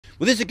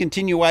Well, this is a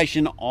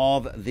continuation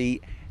of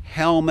the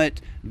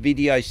helmet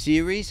video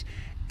series,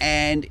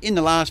 and in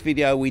the last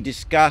video we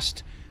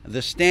discussed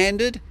the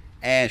standard,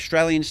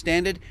 Australian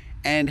standard,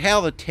 and how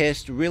the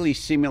tests really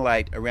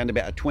simulate around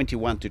about a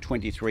 21 to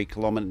 23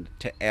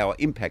 km/h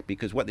impact,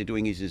 because what they're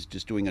doing is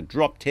just doing a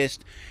drop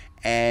test,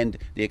 and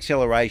the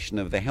acceleration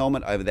of the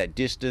helmet over that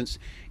distance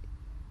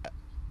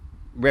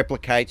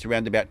replicates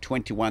around about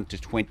 21 to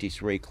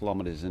 23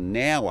 kilometers an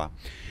hour.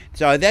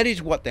 So that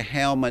is what the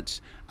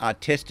helmets are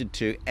tested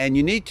to, and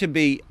you need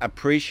to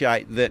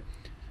appreciate that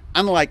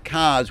unlike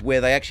cars where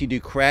they actually do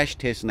crash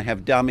tests and they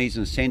have dummies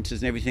and sensors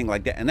and everything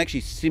like that and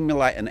actually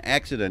simulate an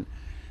accident,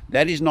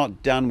 that is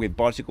not done with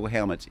bicycle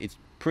helmets. It's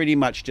pretty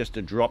much just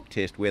a drop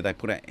test where they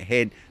put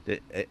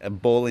a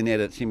ball in there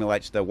that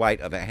simulates the weight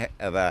of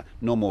a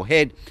normal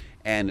head,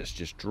 and it's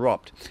just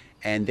dropped.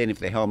 And then if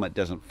the helmet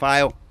doesn't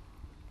fail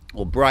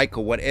or break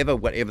or whatever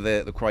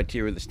the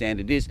criteria of the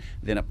standard is,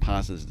 then it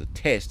passes the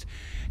test.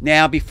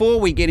 Now, before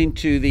we get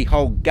into the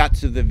whole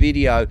guts of the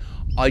video,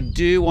 I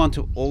do want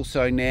to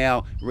also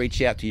now reach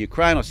out to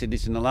Ukraine. I said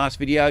this in the last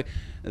video.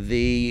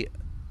 The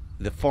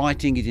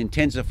fighting is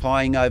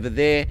intensifying over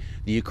there.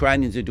 The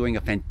Ukrainians are doing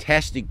a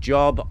fantastic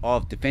job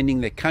of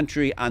defending their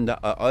country under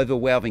an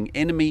overwhelming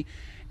enemy,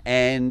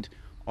 and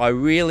I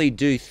really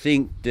do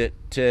think that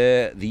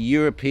the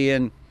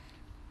European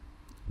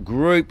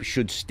group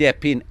should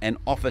step in and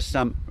offer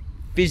some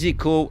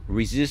physical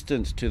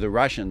resistance to the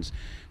Russians.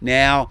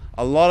 Now,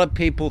 a lot of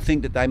people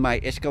think that they may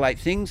escalate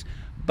things,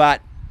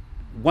 but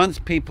once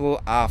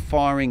people are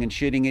firing and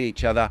shooting at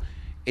each other,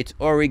 it's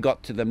already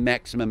got to the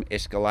maximum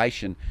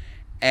escalation.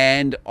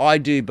 And I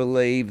do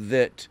believe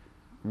that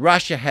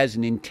Russia has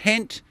an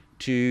intent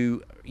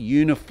to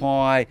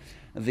unify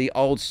the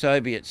old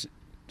Soviet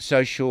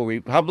Social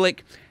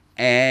Republic,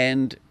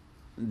 and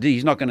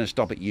he's not going to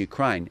stop at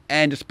Ukraine.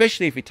 And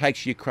especially if he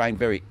takes Ukraine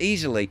very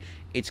easily,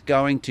 it's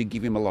going to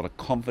give him a lot of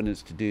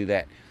confidence to do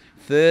that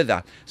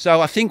further.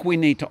 So I think we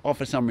need to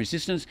offer some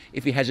resistance.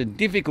 If he has a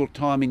difficult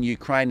time in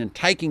Ukraine and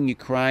taking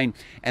Ukraine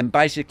and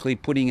basically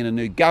putting in a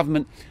new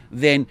government,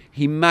 then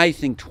he may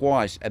think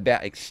twice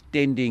about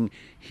extending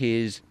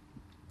his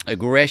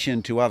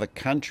aggression to other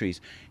countries.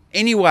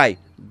 Anyway,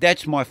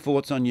 that's my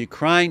thoughts on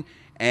Ukraine,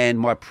 and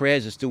my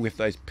prayers are still with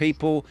those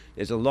people.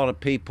 There's a lot of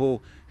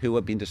people who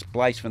have been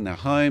displaced from their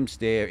homes.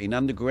 They're in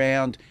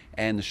underground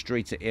and the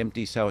streets are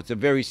empty, so it's a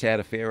very sad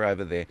affair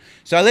over there.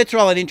 So let's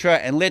roll an intro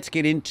and let's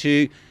get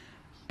into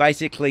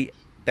basically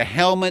the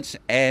helmets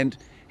and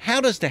how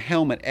does the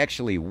helmet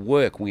actually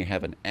work when you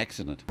have an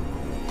accident.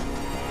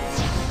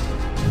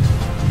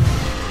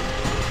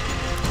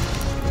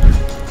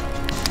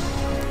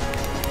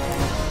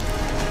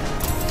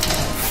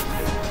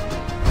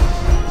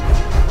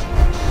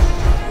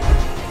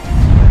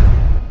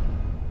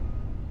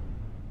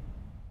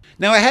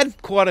 Now, I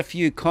had quite a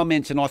few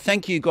comments, and I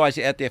thank you guys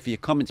out there for your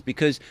comments,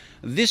 because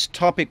this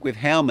topic with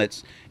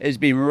helmets has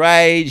been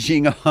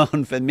raging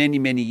on for many,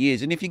 many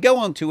years. And if you go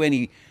onto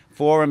any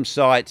forum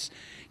sites,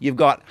 you've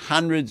got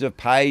hundreds of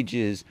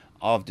pages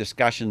of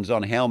discussions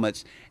on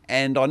helmets.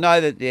 And I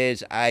know that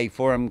there's a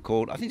forum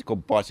called, I think it's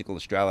called Bicycle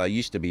Australia. I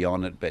used to be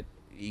on it, but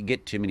you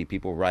get too many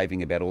people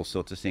raving about all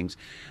sorts of things.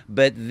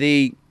 But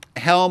the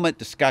helmet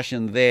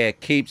discussion there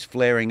keeps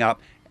flaring up,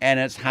 and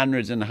it's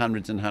hundreds and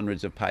hundreds and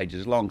hundreds of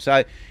pages long.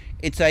 So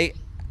it's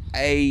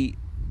a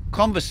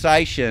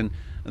conversation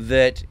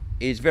that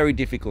is very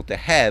difficult to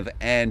have,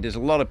 and there's a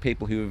lot of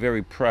people who are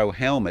very pro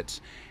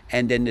helmets,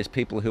 and then there's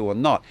people who are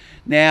not.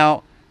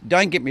 Now,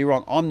 don't get me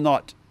wrong, I'm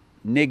not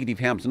negative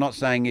helmets. I'm not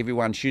saying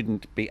everyone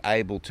shouldn't be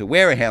able to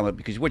wear a helmet,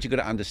 because what you've got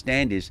to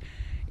understand is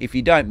if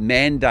you don't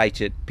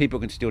mandate it,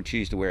 people can still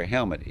choose to wear a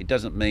helmet. It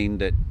doesn't mean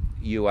that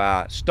you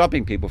are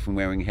stopping people from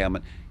wearing a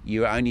helmet.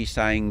 You're only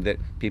saying that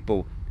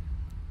people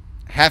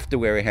have to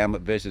wear a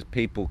helmet versus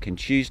people can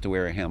choose to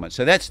wear a helmet.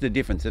 So that's the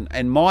difference. And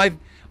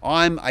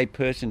I'm a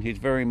person who's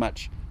very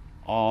much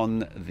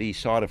on the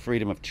side of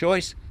freedom of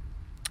choice,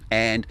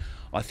 and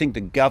I think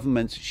the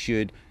governments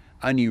should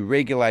only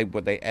regulate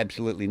what they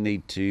absolutely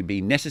need to be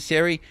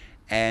necessary,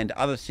 and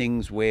other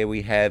things where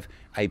we have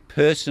a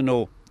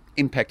personal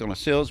impact on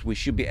ourselves, we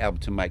should be able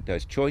to make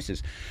those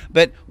choices.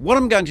 But what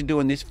I'm going to do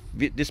in this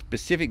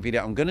specific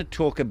video, I'm going to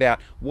talk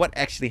about what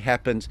actually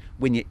happens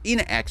when you're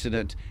in an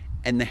accident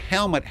and the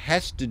helmet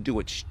has to do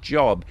its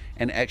job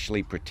and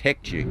actually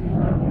protect you.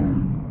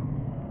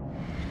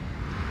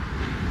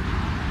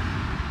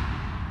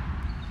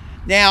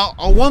 Now,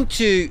 I want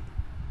to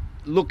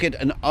look at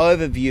an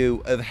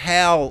overview of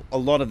how a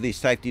lot of these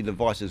safety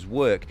devices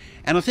work,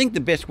 and I think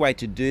the best way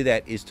to do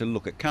that is to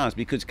look at cars,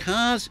 because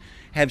cars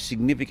have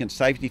significant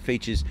safety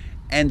features,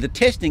 and the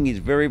testing is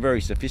very,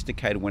 very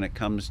sophisticated when it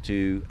comes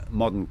to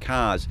modern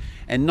cars.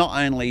 And not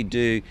only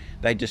do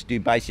they just do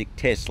basic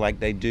tests like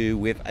they do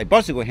with a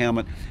bicycle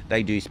helmet,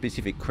 they do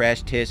specific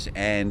crash tests,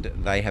 and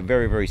they have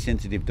very, very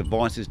sensitive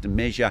devices to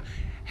measure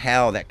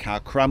how that car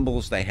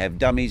crumbles. They have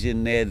dummies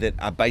in there that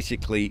are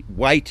basically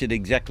weighted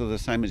exactly the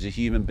same as a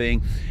human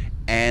being,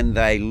 and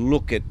they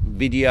look at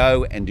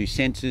video and do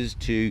sensors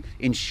to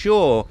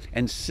ensure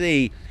and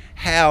see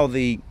how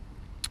the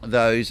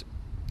those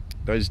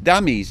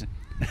dummies,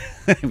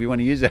 if you want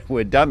to use that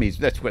word, dummies,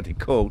 that's what they're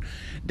called,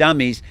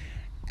 dummies,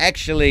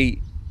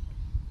 actually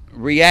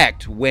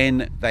react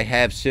when they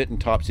have certain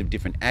types of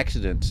different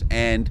accidents.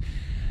 And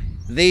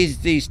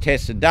these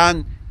tests are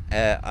done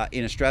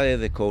in Australia.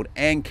 They're called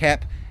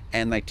ANCAP,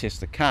 and they test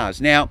the cars.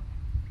 Now,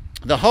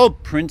 the whole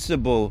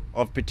principle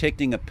of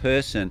protecting a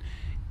person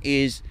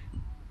is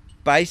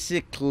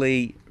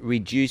basically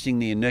reducing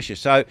the inertia.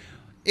 So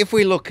if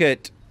we look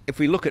at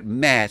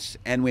mass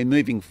and we're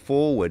moving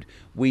forward,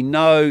 we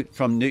know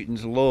from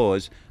Newton's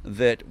laws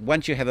that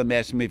once you have a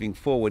mass moving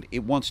forward,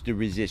 it wants to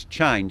resist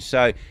change.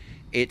 So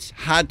it's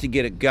hard to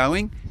get it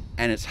going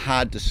and it's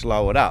hard to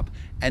slow it up.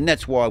 And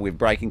that's why with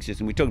braking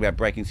systems, we talked about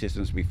braking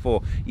systems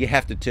before, you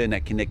have to turn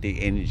that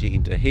kinetic energy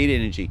into heat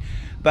energy.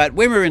 But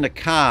when we're in a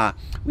car,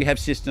 we have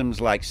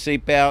systems like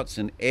seatbelts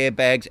and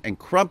airbags and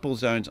crumple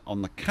zones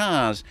on the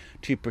cars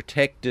to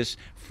protect us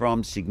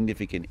from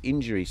significant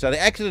injury. So the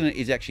accident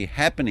is actually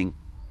happening,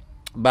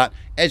 but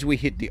as we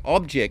hit the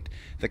object,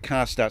 the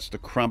car starts to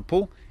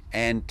crumple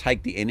and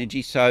take the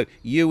energy. So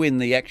you in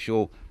the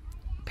actual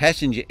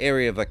passenger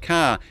area of the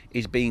car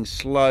is being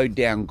slowed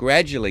down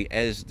gradually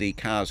as the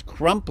car's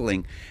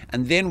crumpling,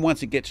 and then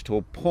once it gets to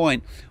a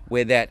point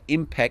where that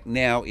impact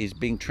now is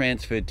being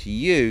transferred to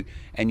you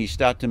and you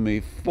start to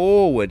move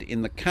forward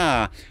in the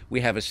car,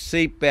 we have a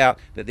seatbelt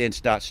that then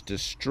starts to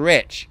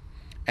stretch,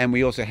 and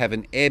we also have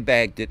an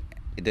airbag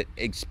that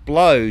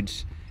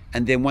explodes,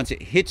 and then once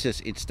it hits us,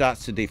 it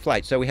starts to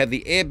deflate. So we have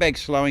the airbag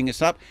slowing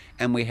us up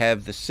and we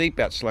have the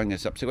seatbelt slowing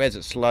us up. So as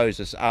it slows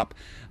us up,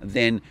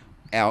 then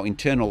our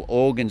internal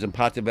organs and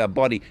parts of our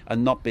body are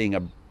not being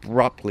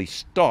abruptly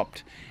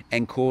stopped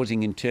and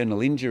causing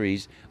internal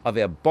injuries of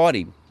our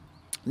body.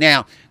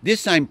 Now, this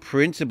same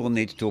principle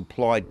needs to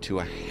apply to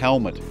a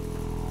helmet.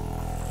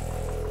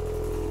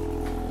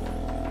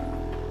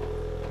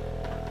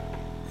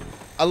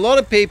 A lot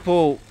of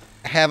people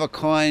have a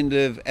kind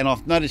of, and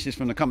I've noticed this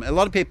from the comment, a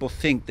lot of people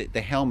think that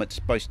the helmet's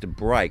supposed to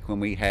break when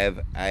we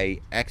have an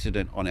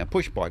accident on our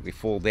push bike. We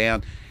fall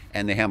down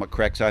and the helmet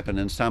cracks open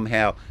and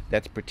somehow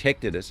that's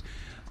protected us.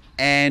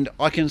 And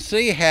I can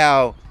see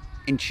how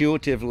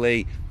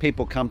intuitively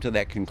people come to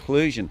that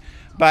conclusion.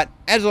 But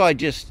as I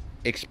just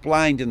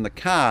explained in the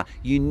car,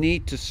 you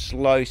need to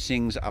slow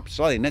things up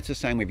slightly. And that's the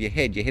same with your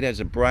head. Your head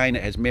has a brain,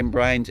 it has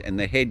membranes, and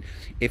the head,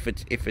 if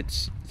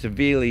it's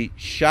severely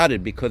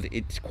shuttered because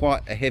it's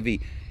quite a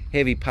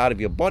heavy part of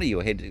your body,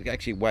 your head, it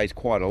actually weighs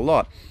quite a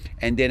lot,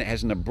 and then it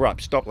has an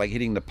abrupt stop like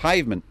hitting the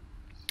pavement,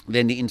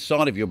 then the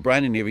inside of your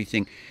brain and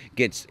everything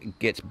gets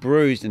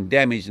bruised and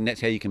damaged, and that's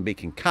how you can be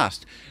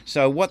concussed.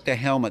 So what the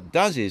helmet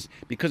does is,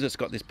 because it's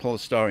got this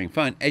polystyrene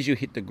foam, as you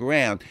hit the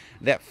ground,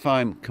 that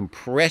foam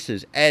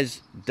compresses,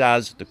 as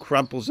does the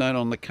crumple zone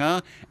on the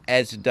car,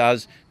 as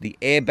does the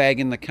airbag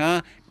in the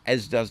car,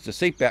 as does the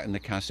seatbelt in the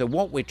car. So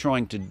what we're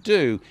trying to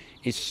do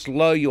is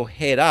slow your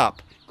head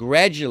up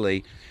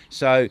gradually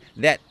so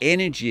that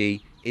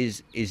energy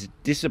is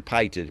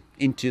dissipated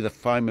into the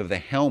foam of the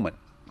helmet.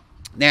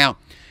 Now,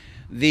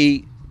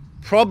 the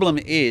problem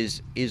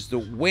is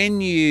that when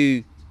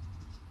you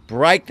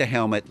break the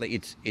helmet,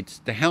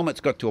 the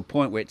helmet's got to a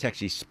point where it's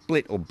actually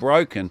split or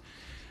broken,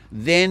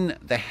 then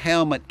the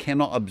helmet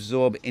cannot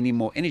absorb any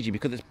more energy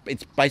because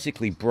it's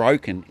basically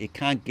broken. It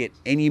can't get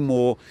any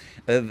more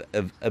of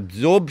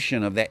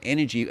absorption of that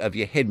energy of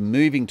your head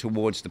moving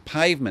towards the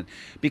pavement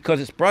because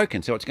it's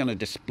broken. So it's going to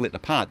just split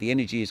apart. The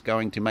energy is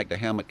going to make the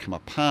helmet come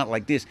apart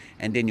like this,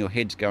 and then your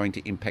head's going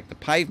to impact the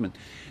pavement.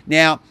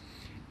 Now,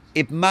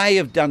 it may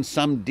have done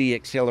some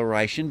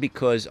de-acceleration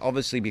because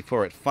obviously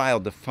before it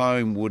failed, the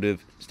foam would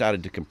have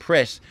started to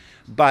compress.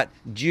 But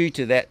due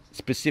to that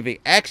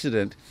specific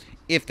accident,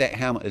 if that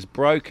helmet is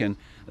broken,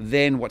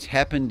 then what's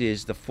happened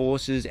is the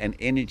forces and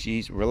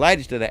energies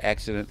related to that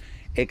accident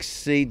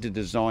exceed the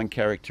design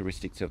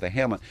characteristics of the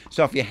helmet.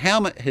 So if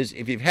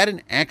you've had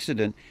an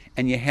accident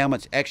and your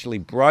helmet's actually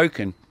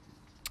broken,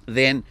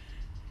 then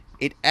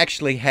it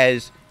actually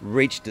has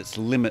reached its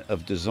limit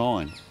of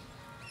design.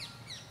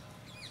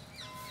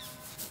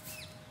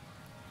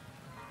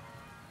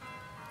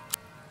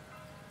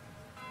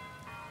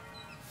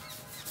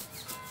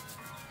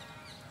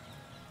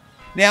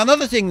 Now,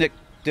 another thing that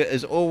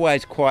has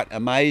always quite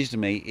amazed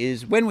me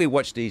is when we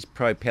watch these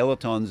pro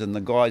pelotons and the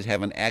guys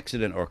have an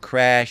accident or a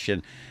crash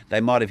and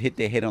they might have hit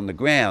their head on the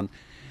ground,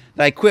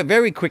 they quit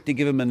very quick to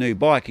give them a new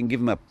bike and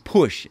give them a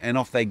push and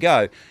off they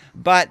go.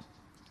 But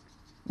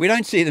we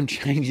don't see them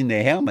changing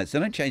their helmets. They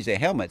don't change their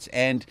helmets.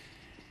 And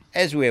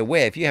as we're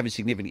aware, if you have a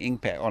significant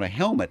impact on a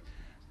helmet,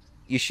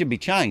 you should be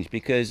changed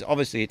because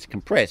obviously it's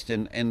compressed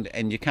and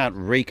you can't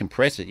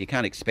recompress it. You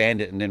can't expand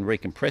it and then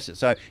recompress it.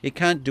 So it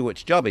can't do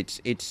its job.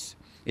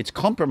 It's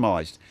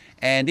compromised,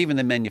 and even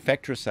the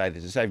manufacturers say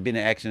this. They say if you've been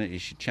in an accident, you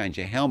should change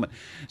your helmet.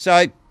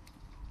 So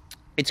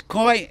it's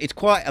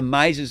quite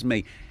amazes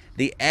me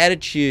the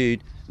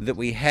attitude that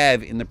we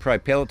have in the pro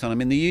peloton. I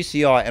mean, the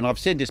UCI, and I've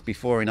said this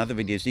before in other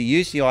videos,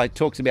 the UCI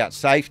talks about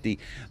safety,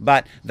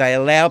 but they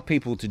allow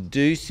people to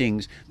do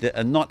things that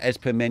are not as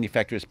per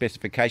manufacturer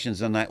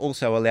specifications, and they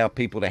also allow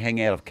people to hang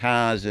out of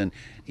cars and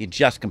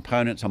adjust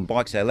components on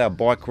bikes. They allow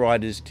bike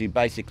riders to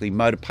basically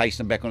motor pace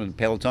them back onto the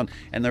peloton,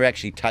 and they're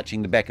actually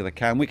touching the back of the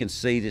car, and we can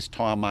see this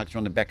tire marks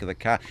on the back of the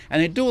car,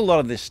 and they do a lot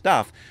of this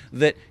stuff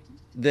that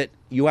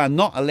you are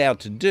not allowed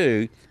to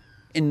do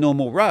in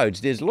normal roads.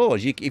 There's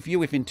laws. If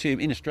you're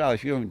in Australia,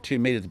 if you're in 2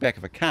 meters the back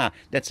of a car,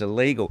 that's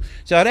illegal.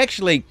 So it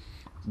actually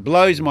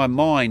blows my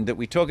mind that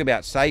we talk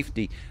about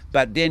safety,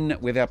 but then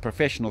with our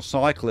professional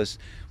cyclists,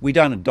 we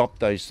don't adopt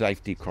those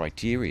safety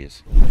criteria.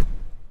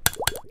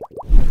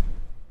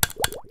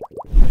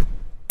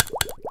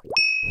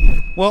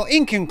 Well,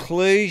 in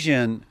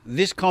conclusion,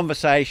 this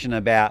conversation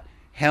about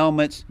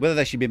helmets, whether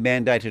they should be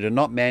mandated or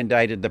not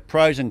mandated, the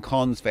pros and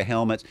cons for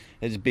helmets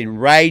has been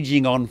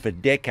raging on for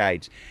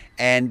decades.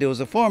 And there was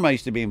a forum I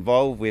used to be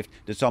involved with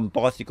that's on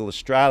Bicycle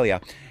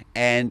Australia,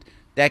 and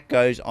that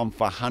goes on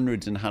for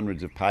hundreds and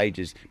hundreds of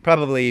pages,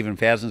 probably even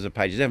thousands of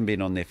pages. I haven't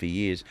been on there for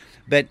years.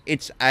 But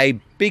it's a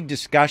big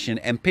discussion,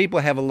 and people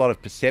have a lot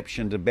of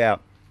perceptions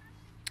about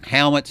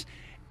helmets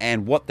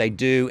and what they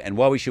do and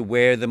why we should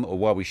wear them or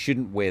why we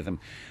shouldn't wear them.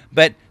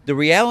 But the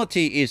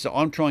reality is that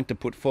I'm trying to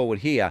put forward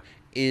here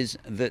is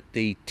that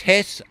the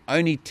tests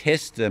only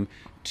test them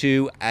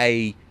to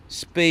a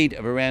speed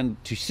of around,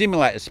 to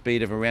simulate a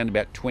speed of around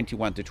about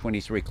 21 to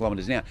 23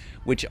 kilometers an hour,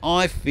 which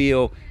I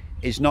feel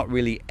is not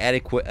really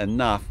adequate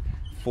enough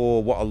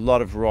for what a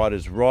lot of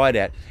riders ride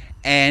at.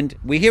 And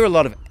we hear a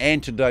lot of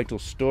anecdotal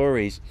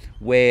stories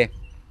where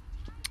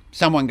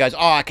someone goes, oh,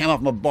 I came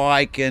off my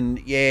bike and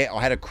yeah,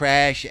 I had a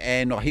crash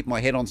and I hit my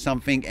head on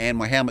something and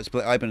my helmet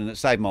split open and it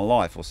saved my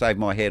life or saved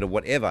my head or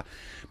whatever.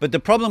 But the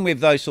problem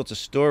with those sorts of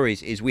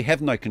stories is we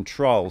have no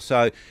control.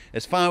 So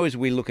as far as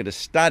we look at a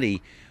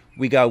study,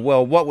 we go,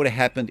 well, what would have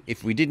happened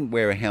if we didn't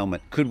wear a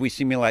helmet? Could we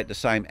simulate the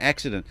same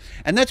accident?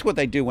 And that's what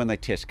they do when they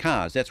test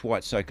cars. That's why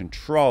it's so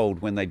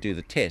controlled when they do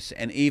the tests.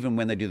 And even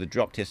when they do the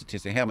drop test to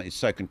test the helmet, it's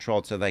so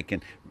controlled so they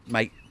can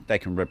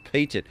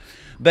repeat it.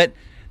 But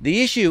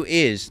the issue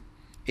is,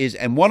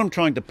 and what I'm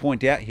trying to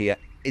point out here,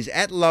 is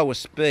at lower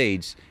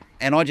speeds,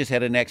 and I just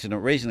had an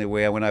accident recently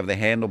where I went over the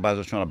handlebars, I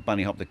was trying to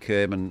bunny hop the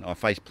curb and I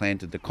face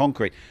planted the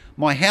concrete.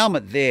 My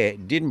helmet there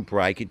didn't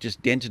break, it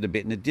just dented a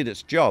bit and it did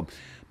its job.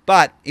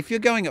 But if you're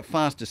going at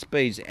faster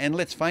speeds, and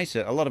let's face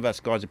it, a lot of us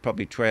guys are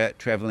probably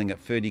traveling at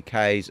 30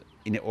 Ks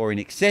or in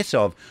excess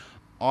of,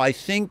 I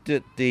think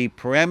that the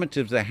parameters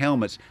of the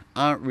helmets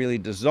aren't really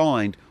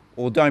designed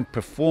or don't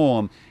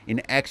perform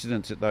in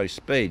accidents at those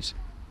speeds.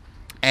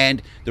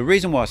 And the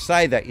reason why I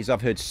say that is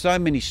I've heard so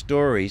many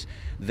stories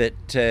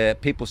that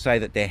people say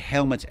that their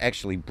helmets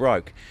actually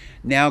broke.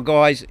 Now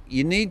guys,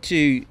 you need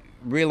to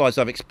realize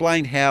I've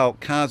explained how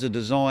cars are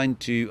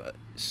designed to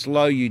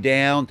slow you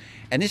down,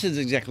 and this is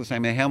exactly the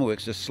same how helmet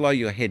works, to slow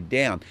your head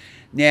down.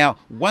 Now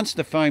once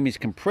the foam is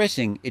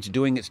compressing, it's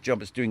doing its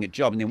job,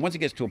 and then once it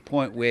gets to a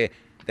point where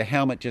the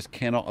helmet just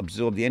cannot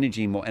absorb the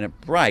energy anymore and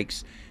it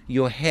breaks,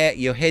 your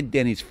head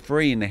then is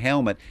free in the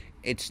helmet.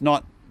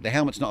 The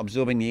helmet's not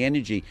absorbing the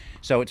energy,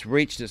 so it's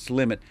reached its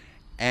limit,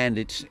 and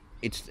it's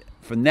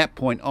from that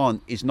point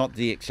on is not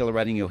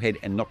de-accelerating your head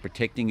and not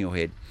protecting your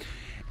head.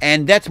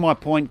 And that's my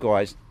point,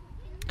 guys.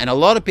 And a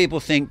lot of people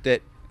think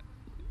that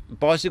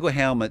bicycle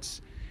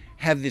helmets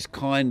have this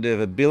kind of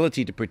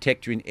ability to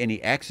protect you in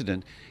any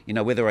accident. You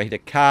know, whether I hit a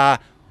car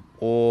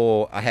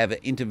or I have an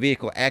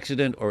inter-vehicle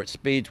accident or at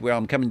speeds where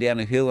I'm coming down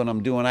a hill and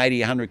I'm doing 80,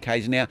 100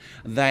 Ks an hour,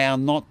 they are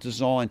not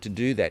designed to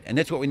do that. And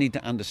that's what we need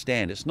to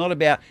understand. It's not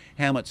about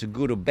helmets are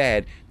good or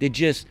bad. They're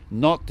just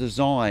not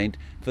designed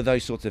for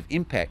those sorts of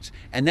impacts.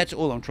 And that's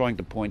all I'm trying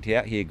to point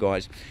out here,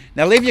 guys.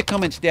 Now, leave your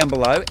comments down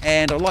below,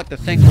 and I'd like to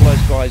thank all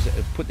those guys that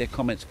have put their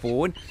comments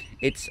forward.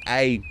 It's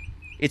a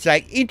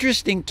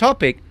interesting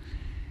topic,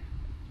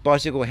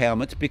 bicycle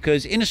helmets,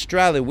 because in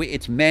Australia,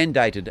 it's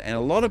mandated, and a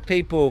lot of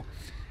people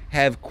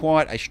have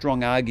quite a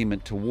strong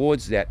argument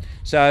towards that.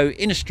 So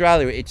in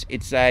Australia,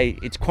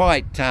 it's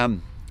quite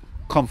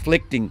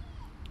conflicting,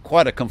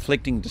 quite a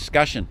conflicting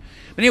discussion.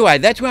 But anyway,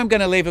 that's where I'm going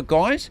to leave it,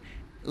 guys.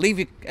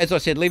 As I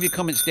said, leave your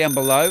comments down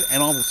below,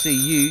 and I will see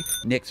you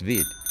next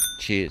vid.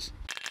 Cheers.